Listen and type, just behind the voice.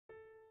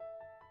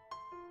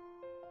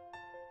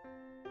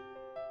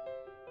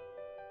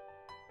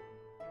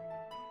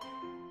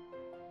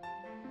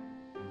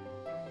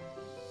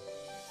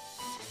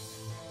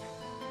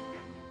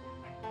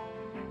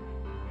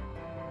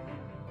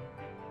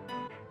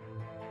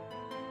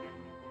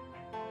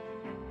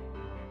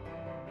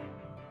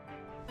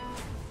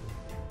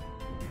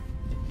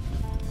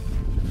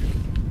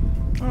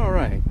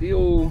The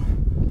old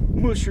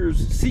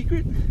musher's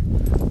secret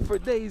for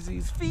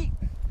Daisy's feet.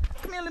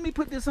 Come here, let me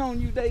put this on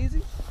you,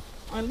 Daisy.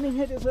 All right, let me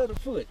hit this other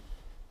foot.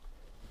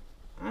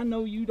 I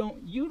know you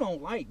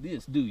don't like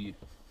this, do you?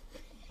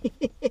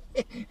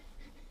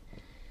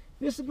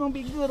 This is gonna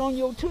be good on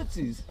your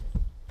tootsies.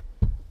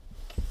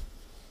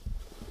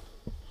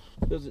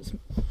 Does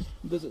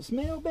it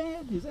smell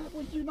bad? Is that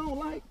what you don't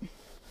like?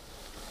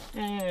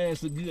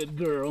 That's a good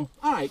girl.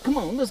 All right, come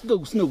on, let's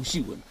go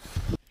snowshoeing.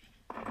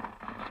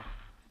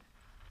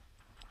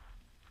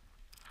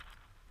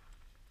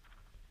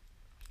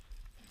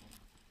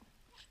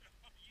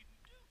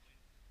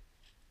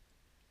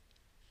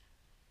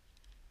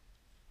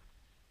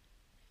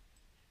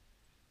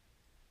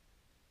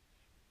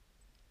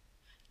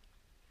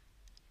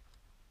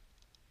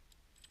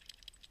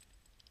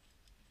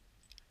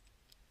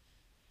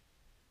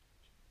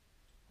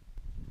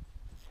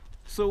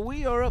 So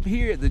we are up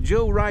here at the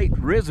Joe Wright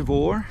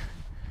Reservoir,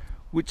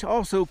 which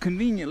also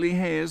conveniently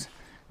has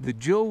the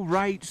Joe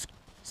Wright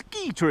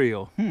Ski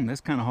Trail.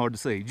 That's kind of hard to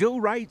say. Joe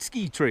Wright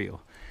Ski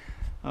Trail.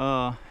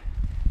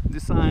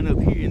 This sign up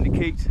here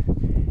indicates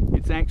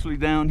it's actually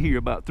down here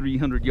about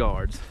 300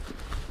 yards.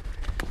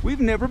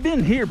 We've never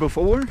been here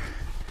before,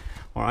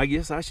 or I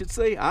guess I should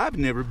say I've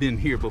never been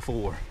here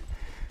before.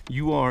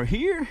 You are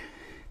here.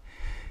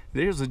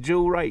 There's a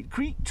Joe Wright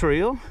Creek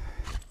Trail.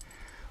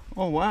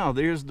 Oh wow,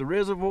 there's the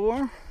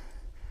reservoir.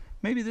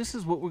 Maybe this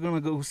is what we're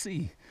gonna go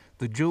see,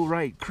 the Joe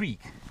Wright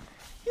Creek.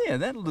 Yeah,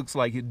 that looks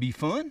like it'd be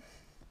fun.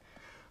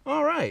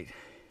 All right,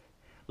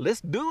 let's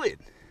do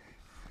it.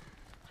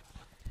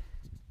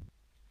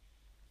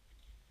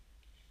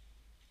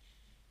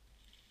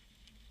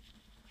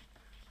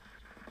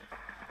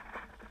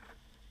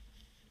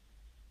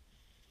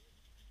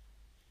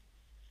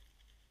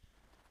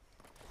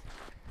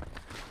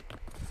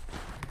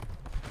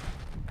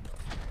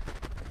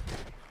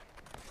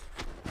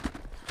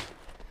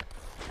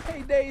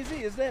 Hey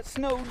Daisy, is that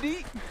snow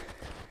deep?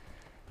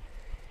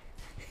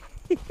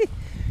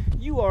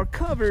 You are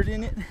covered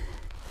in it.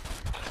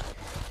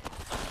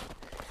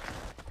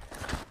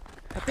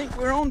 I think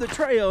we're on the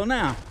trail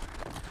now.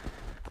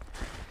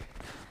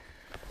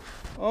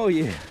 Oh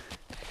yeah,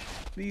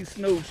 these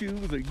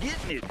snowshoes are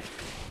getting it.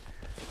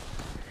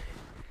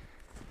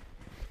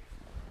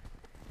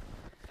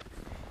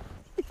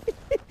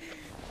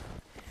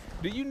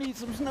 Do you need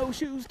some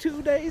snowshoes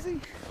too,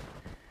 Daisy?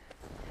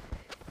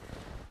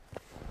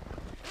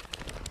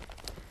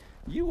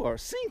 You are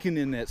sinking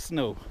in that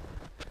snow.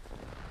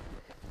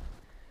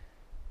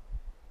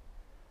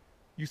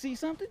 You see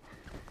something?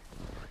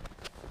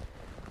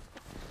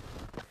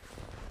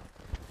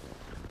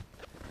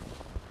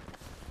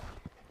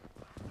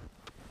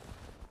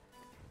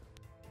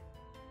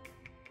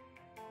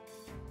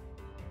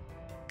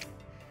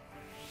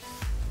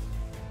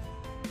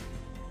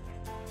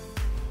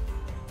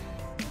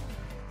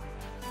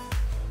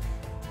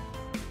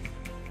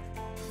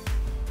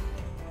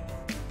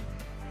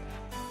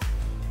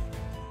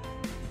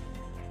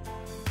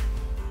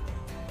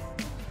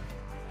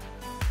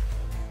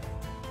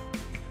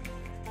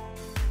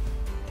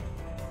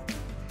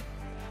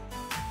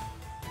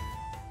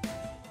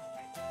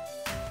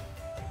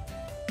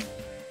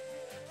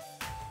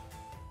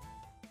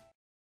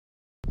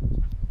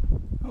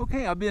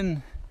 Okay, I've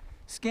been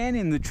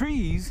scanning the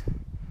trees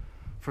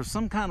for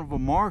some kind of a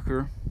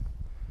marker.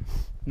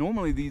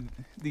 Normally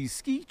these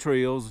ski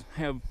trails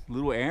have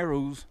little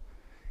arrows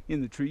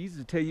in the trees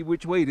to tell you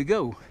which way to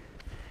go.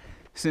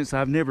 Since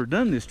I've never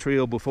done this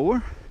trail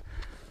before,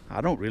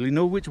 I don't really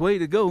know which way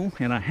to go,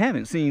 and I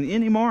haven't seen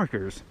any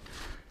markers.